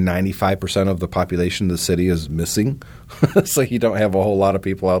would say 95% of the population of the city is missing. So you don't have a whole lot of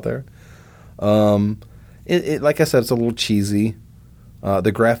people out there. Like I said, it's a little cheesy.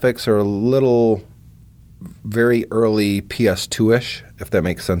 The graphics are a little very early PS2-ish, if that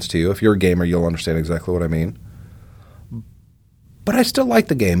makes sense to you. If you're a gamer, you'll understand exactly what I mean. But I still like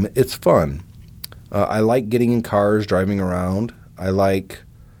the game. It's fun. I like getting in cars, driving around. I like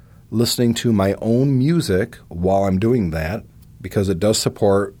listening to my own music while I'm doing that because it does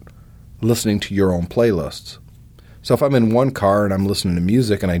support listening to your own playlists. So if I'm in one car and I'm listening to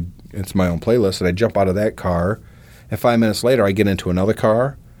music and it's my own playlist and I jump out of that car, and 5 minutes later I get into another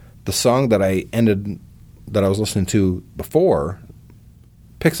car, the song that I was listening to before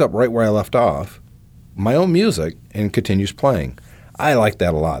picks up right where I left off, my own music, and continues playing. I like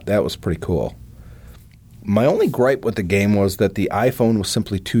that a lot. That was pretty cool. My only gripe with the game was that the iPhone was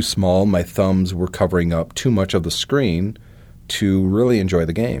simply too small. My thumbs were covering up too much of the screen to really enjoy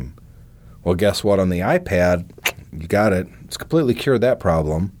the game. Well, guess what? On the iPad, you got it. It's completely cured that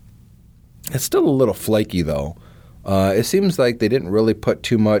problem. It's still a little flaky, though. It seems like they didn't really put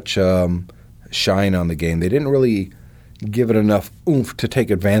too much shine on the game. They didn't really give it enough oomph to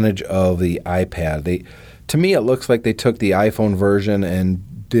take advantage of the iPad. To me, it looks like they took the iPhone version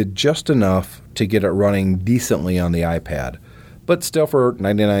and did just enough to get it running decently on the iPad. But still, for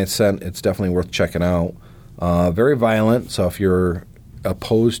 99 cents, it's definitely worth checking out. Very violent, so if you're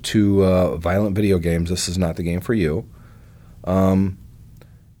opposed to violent video games, this is not the game for you.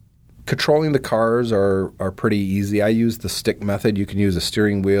 Controlling the cars are pretty easy. I use the stick method. You can use a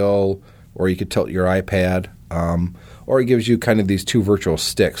steering wheel, or you could tilt your iPad, or it gives you kind of these two virtual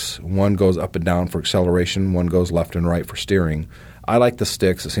sticks. One goes up and down for acceleration, one goes left and right for steering. I like the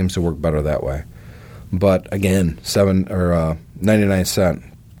sticks. It seems to work better that way. But again, 99 cents.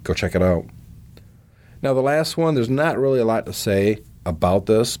 Go check it out. Now the last one, there's not really a lot to say about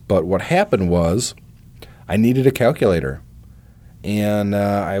this, but what happened was I needed a calculator. And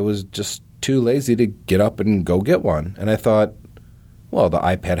I was just too lazy to get up and go get one. And I thought, well, the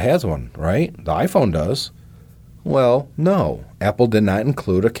iPad has one, right? The iPhone does. Well, no. Apple did not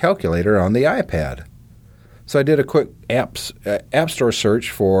include a calculator on the iPad. So I did a quick App Store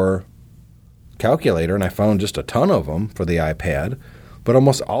search for calculator, and I found just a ton of them for the iPad. But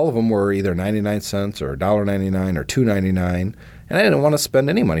almost all of them were either 99 cents or $1.99 or $2.99. And I didn't want to spend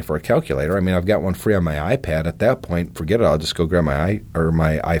any money for a calculator. I mean, I've got one free on my iPad. At that point, forget it. I'll just go grab my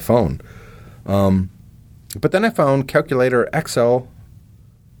iPhone. But then I found Calculator XL,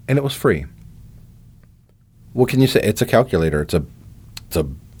 and it was free. What can you say? It's a calculator. It's a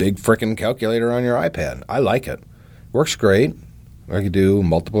big frickin' calculator on your iPad. I like it. Works great. I can do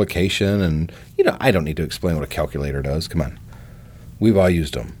multiplication, and I don't need to explain what a calculator does. Come on, we've all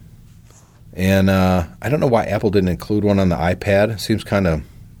used them. And I don't know why Apple didn't include one on the iPad. It seems kind of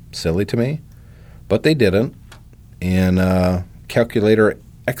silly to me. But they didn't. And Calculator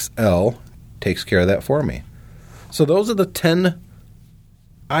XL takes care of that for me. So those are the 10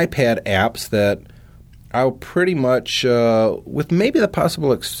 iPad apps that I'll pretty much, with maybe the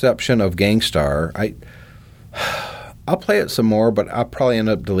possible exception of Gangstar, I'll play it some more, but I'll probably end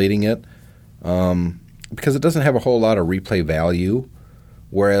up deleting it because it doesn't have a whole lot of replay value.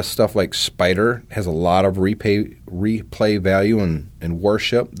 Whereas stuff like Spider has a lot of replay value and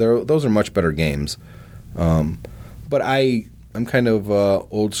Warship. Those are much better games. But I'm kind of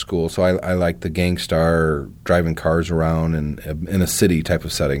old school, so I like the Gangstar driving cars around in a city type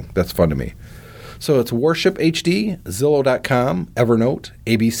of setting. That's fun to me. So it's Warship HD, Zillow.com, Evernote,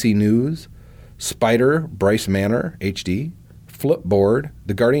 ABC News, Spider, Bryce Manor, HD, Flipboard,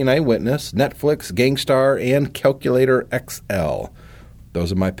 The Guardian Eyewitness, Netflix, Gangstar, and Calculator XL.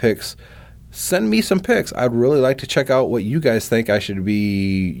 Those are my picks. Send me some picks. I'd really like to check out what you guys think I should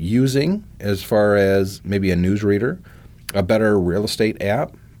be using as far as maybe a newsreader, a better real estate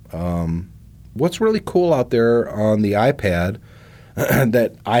app. What's really cool out there on the iPad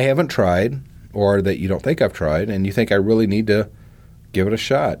that I haven't tried or that you don't think I've tried and you think I really need to give it a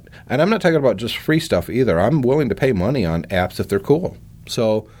shot. And I'm not talking about just free stuff either. I'm willing to pay money on apps if they're cool.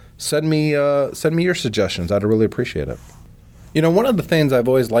 So send me your suggestions. I'd really appreciate it. You know, one of the things I've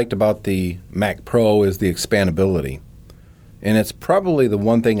always liked about the Mac Pro is the expandability. And it's probably the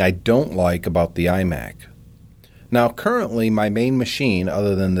one thing I don't like about the iMac. Now, currently, my main machine,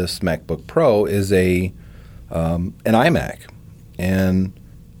 other than this MacBook Pro, is an iMac. And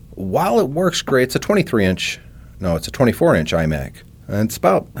while it works great, it's a 24-inch iMac. And it's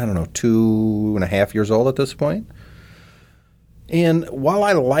about, 2.5 years old at this point. And while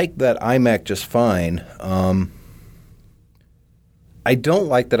I like that iMac just fine, I don't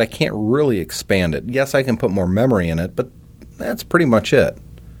like that I can't really expand it. Yes, I can put more memory in it, but that's pretty much it.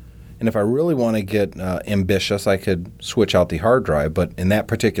 And if I really want to get ambitious, I could switch out the hard drive. But in that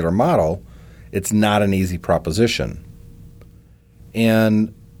particular model, it's not an easy proposition.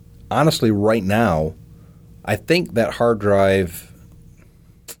 And honestly, right now, I think that hard drive,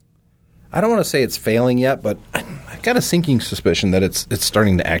 I don't want to say it's failing yet, but I've got a sinking suspicion that it's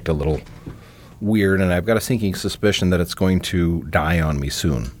starting to act a little weird, and I've got a sinking suspicion that it's going to die on me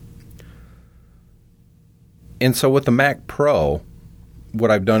soon. And so with the Mac Pro, what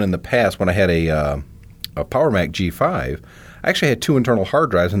I've done in the past when I had a Power Mac G5, I actually had two internal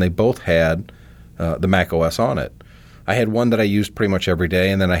hard drives, and they both had the Mac OS on it. I had one that I used pretty much every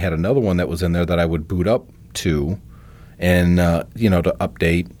day, and then I had another one that was in there that I would boot up to and, to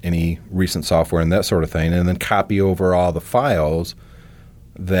update any recent software and that sort of thing, and then copy over all the files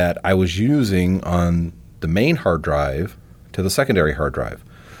that I was using on the main hard drive to the secondary hard drive.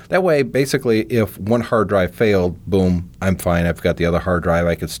 That way, basically, if one hard drive failed, boom, I'm fine. I've got the other hard drive.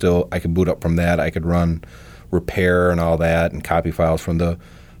 I could boot up from that. I could run repair and all that and copy files from the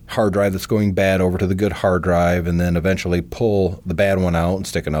hard drive that's going bad over to the good hard drive and then eventually pull the bad one out and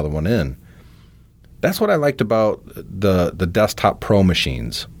stick another one in. That's what I liked about the Desktop Pro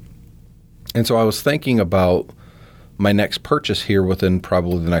machines. And so I was thinking about my next purchase here within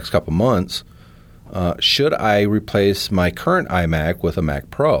probably the next couple months. Should I replace my current iMac with a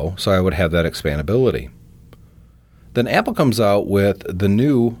Mac Pro so I would have that expandability? Then Apple comes out with the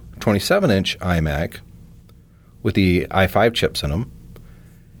new 27-inch iMac with the i5 chips in them.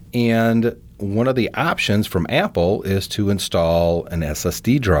 And one of the options from Apple is to install an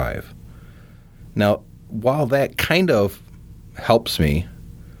SSD drive. Now, while that kind of helps me,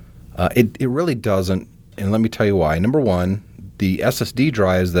 it really doesn't. And let me tell you why. Number one, the SSD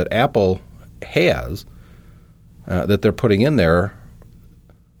drives that Apple has that they're putting in there,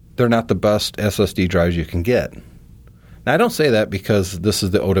 they're not the best SSD drives you can get. Now, I don't say that because this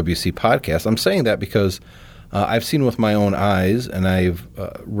is the OWC podcast. I'm saying that because I've seen with my own eyes, and I've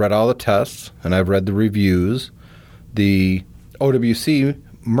read all the tests, and I've read the reviews. The OWC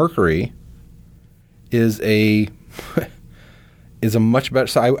Mercury is a much better.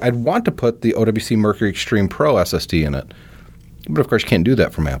 So I'd want to put the OWC Mercury Extreme Pro SSD in it. But, of course, you can't do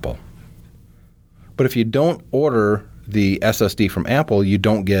that from Apple. But if you don't order the SSD from Apple, you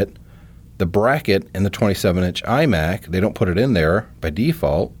don't get the bracket in the 27-inch iMac. They don't put it in there by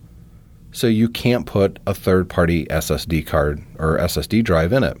default. So you can't put a third-party SSD card or SSD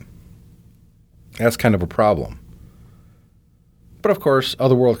drive in it. That's kind of a problem. But, of course,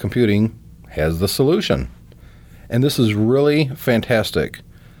 Otherworld Computing has the solution. And this is really fantastic.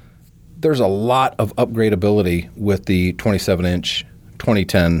 There's a lot of upgradability with the 27-inch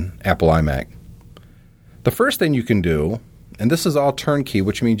 2010 Apple iMac. The first thing you can do, and this is all turnkey,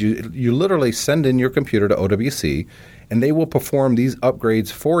 which means you literally send in your computer to OWC, and they will perform these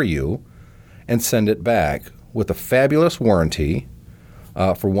upgrades for you and send it back with a fabulous warranty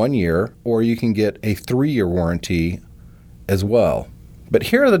for 1 year, or you can get a 3-year warranty as well. But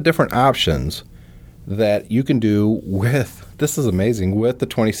here are the different options that you can do with, this is amazing, with the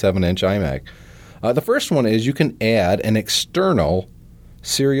 27-inch iMac. The first one is you can add an external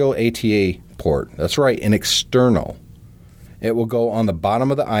serial ATA port. That's right, an external. It will go on the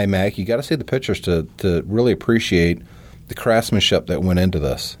bottom of the iMac. You got to see the pictures to really appreciate the craftsmanship that went into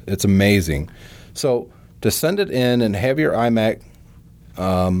this. It's amazing. So to send it in and have your iMac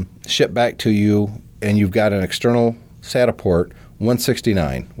shipped back to you, and you've got an external SATA port,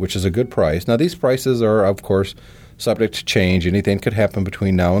 $169, which is a good price. Now, these prices are, of course, subject to change. Anything could happen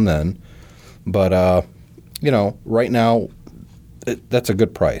between now and then. But, right now, that's a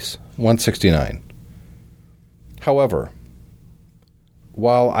good price, $169. However,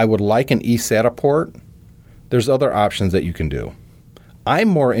 while I would like an eSATA port, there's other options that you can do. I'm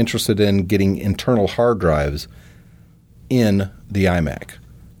more interested in getting internal hard drives in the iMac.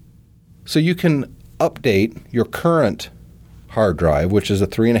 So you can update your current hard drive, which is a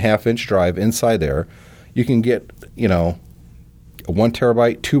 3.5-inch drive inside there. You can get, a 1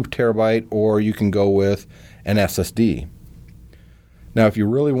 terabyte, 2 terabyte, or you can go with an SSD. Now, if you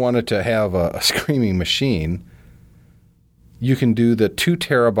really wanted to have a screaming machine, you can do the 2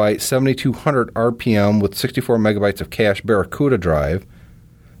 terabyte, 7200 RPM with 64 megabytes of cache Barracuda drive.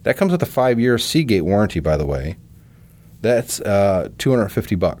 That comes with a 5-year Seagate warranty, by the way. That's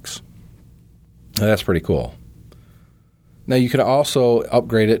 $250. Now, that's pretty cool. Now, you can also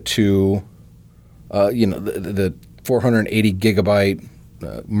upgrade it to, the 480 gigabyte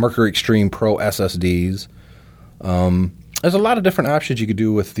Mercury Extreme Pro SSDs. There's a lot of different options you could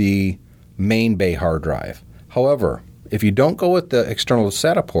do with the main bay hard drive. However, if you don't go with the external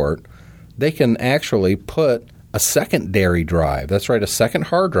SATA port, they can actually put a secondary drive. That's right, a second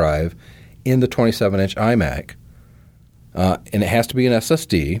hard drive in the 27-inch iMac. And it has to be an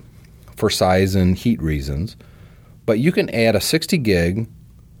SSD for size and heat reasons. But you can add a 60 gig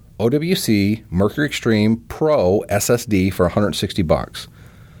OWC Mercury Extreme Pro SSD for $160.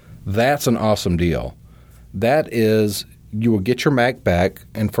 That's an awesome deal. That is, you will get your Mac back,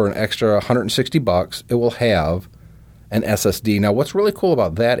 and for an extra $160, it will have an SSD. Now, what's really cool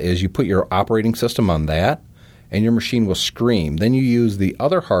about that is you put your operating system on that, and your machine will scream. Then you use the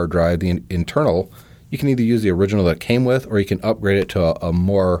other hard drive, the internal. You can either use the original that it came with, or you can upgrade it to a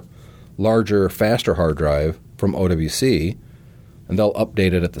more larger, faster hard drive from OWC, and they'll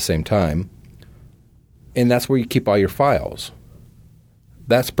update it at the same time. And that's where you keep all your files.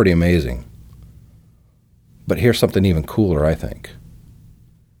 That's pretty amazing. But here's something even cooler, I think.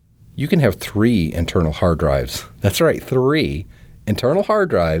 You can have 3 internal hard drives. That's right, 3 internal hard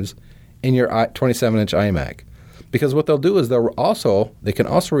drives in your 27-inch iMac. Because what they'll do is they can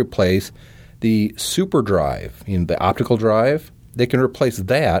also replace the super drive, the optical drive. They can replace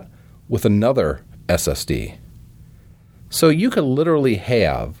that with another SSD. So you could literally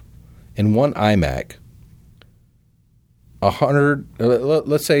have, in one iMac, 100,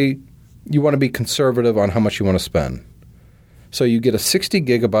 let's say you want to be conservative on how much you want to spend. So you get a 60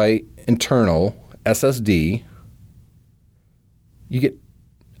 gigabyte internal SSD. You get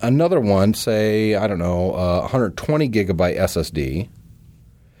another one, say, 120 gigabyte SSD,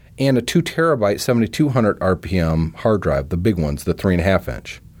 and a 2 terabyte 7200 RPM hard drive, the big ones, the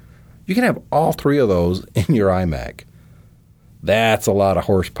 3.5-inch. You can have all 3 of those in your iMac. That's a lot of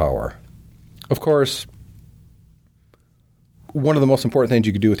horsepower. Of course, one of the most important things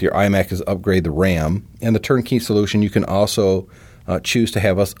you can do with your iMac is upgrade the RAM. And the turnkey solution, you can also choose to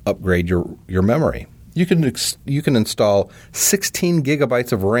have us upgrade your memory. You can install 16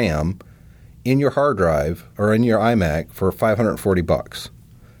 gigabytes of RAM in your hard drive or in your iMac for $540.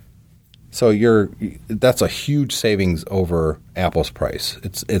 So that's a huge savings over Apple's price.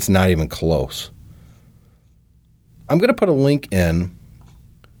 It's not even close. I'm going to put a link in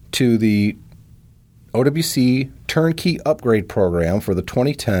to the OWC TurnKey Upgrade Program for the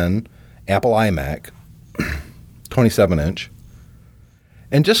 2010 Apple iMac, 27-inch,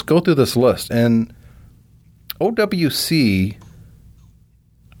 and just go through this list. And OWC,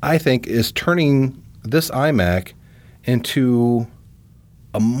 I think, is turning this iMac into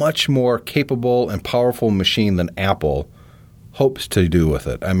a much more capable and powerful machine than Apple hopes to do with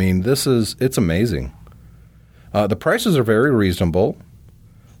it. I mean, it's amazing. The prices are very reasonable.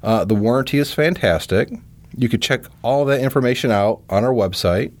 The warranty is fantastic. You could check all that information out on our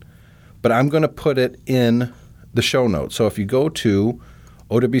website, but I'm going to put it in the show notes. So if you go to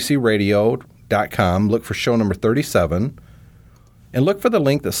OWCRadio.com, look for show number 37, and look for the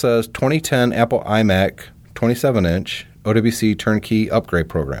link that says 2010 Apple iMac 27-inch OWC TurnKey Upgrade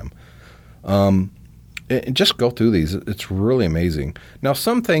Program. And just go through these. It's really amazing. Now,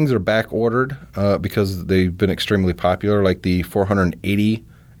 some things are back-ordered because they've been extremely popular, like the 480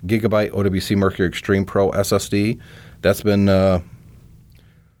 gigabyte OWC Mercury Extreme Pro SSD. That's been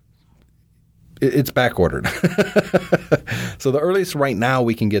it's back-ordered. So the earliest right now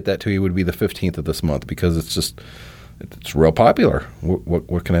we can get that to you would be the 15th of this month because it's real popular.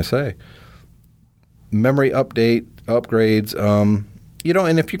 What can I say? Memory upgrades.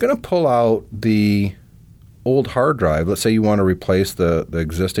 And if you're going to pull out the old hard drive, let's say you want to replace the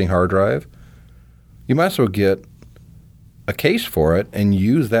existing hard drive, you might as well get a case for it and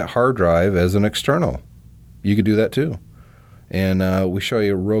use that hard drive as an external. You could do that too. And we show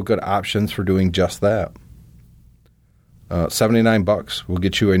you real good options for doing just that. $79 will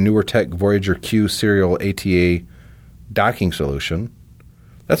get you a newer tech Voyager Q serial ATA docking solution.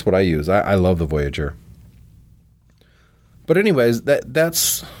 That's what I use. I love the Voyager. But anyways,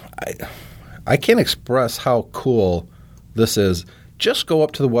 I can't express how cool this is. Just go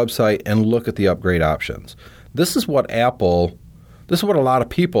up to the website and look at the upgrade options. This is what a lot of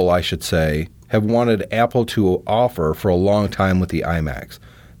people, I should say, have wanted Apple to offer for a long time with the iMacs.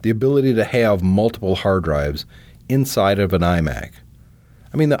 The ability to have multiple hard drives inside of an iMac.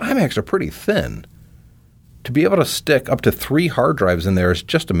 I mean, the iMacs are pretty thin. To be able to stick up to 3 hard drives in there is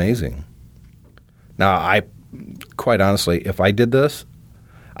just amazing. Now, quite honestly, if I did this,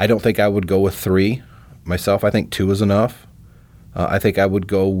 I don't think I would go with 3 myself. I think 2 is enough. I think I would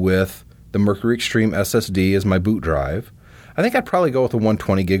go with the Mercury Extreme SSD as my boot drive. I think I'd probably go with a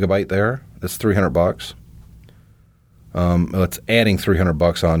 120 gigabyte there. That's $300. It's adding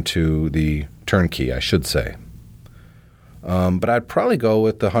 $300 onto the turnkey, I should say. But I'd probably go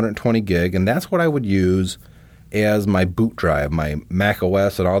with the 120 gig, and that's what I would use as my boot drive. My Mac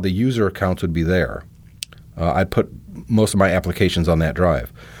OS and all the user accounts would be there. I'd put most of my applications on that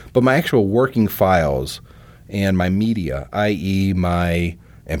drive. But my actual working files and my media, i.e. my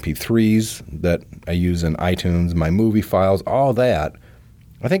MP3s that I use in iTunes, my movie files, all that,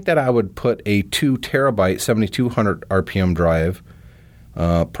 I think that I would put a 2 terabyte 7200 RPM drive,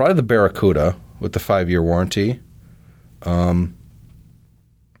 probably the Barracuda with the 5-year warranty,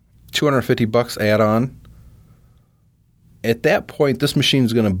 $250 add-on. At that point, this machine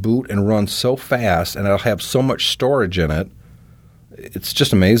is going to boot and run so fast, and it'll have so much storage in it. It's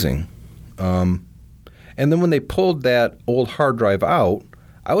just amazing. And then when they pulled that old hard drive out,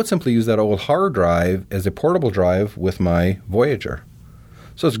 I would simply use that old hard drive as a portable drive with my Voyager.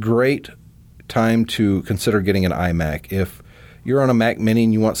 So it's a great time to consider getting an iMac. If you're on a Mac Mini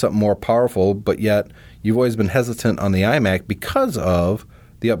and you want something more powerful, but yet you've always been hesitant on the iMac because of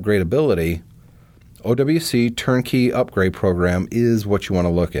the upgradability, OWC TurnKey Upgrade Program is what you want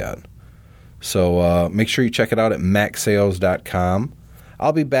to look at. So make sure you check it out at macsales.com.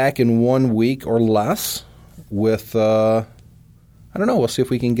 I'll be back in 1 week or less with, I don't know, we'll see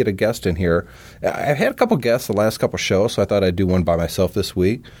if we can get a guest in here. I've had a couple guests the last couple shows, so I thought I'd do one by myself this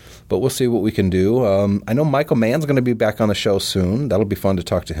week. But we'll see what we can do. I know Michael Mann's going to be back on the show soon. That'll be fun to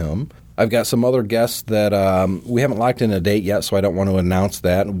talk to him. I've got some other guests that we haven't locked in a date yet, so I don't want to announce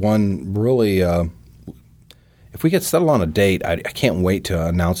that. One really, if we get settled on a date, I can't wait to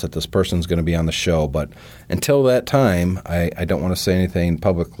announce that this person's going to be on the show. But until that time, I don't want to say anything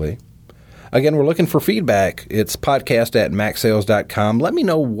publicly. Again, we're looking for feedback. It's podcast@macsales.com. Let me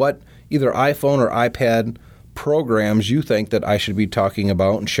know what either iPhone or iPad programs you think that I should be talking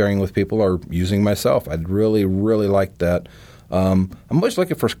about and sharing with people or using myself. I'd really, really like that. I'm always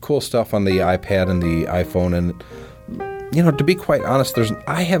looking for cool stuff on the iPad and the iPhone. And, you know, to be quite honest,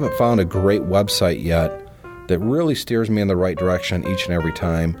 I haven't found a great website yet that really steers me in the right direction each and every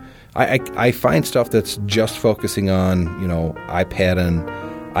time. I find stuff that's just focusing on, you know, iPad and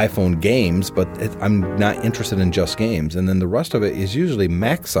iPhone games, but I'm not interested in just games. And then the rest of it is usually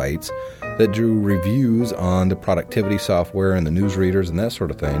Mac sites that do reviews on the productivity software and the newsreaders and that sort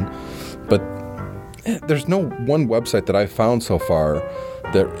of thing. But there's no one website that I've found so far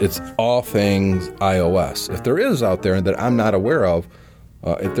that it's all things iOS. If there is out there that I'm not aware of,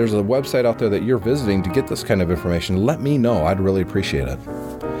 if there's a website out there that you're visiting to get this kind of information, let me know. I'd really appreciate it.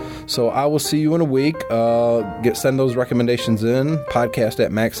 So I will see you in a week. Send those recommendations in,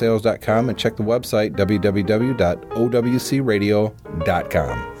 podcast@macsales.com, and check the website,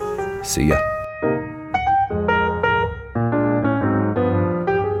 www.owcradio.com. See ya.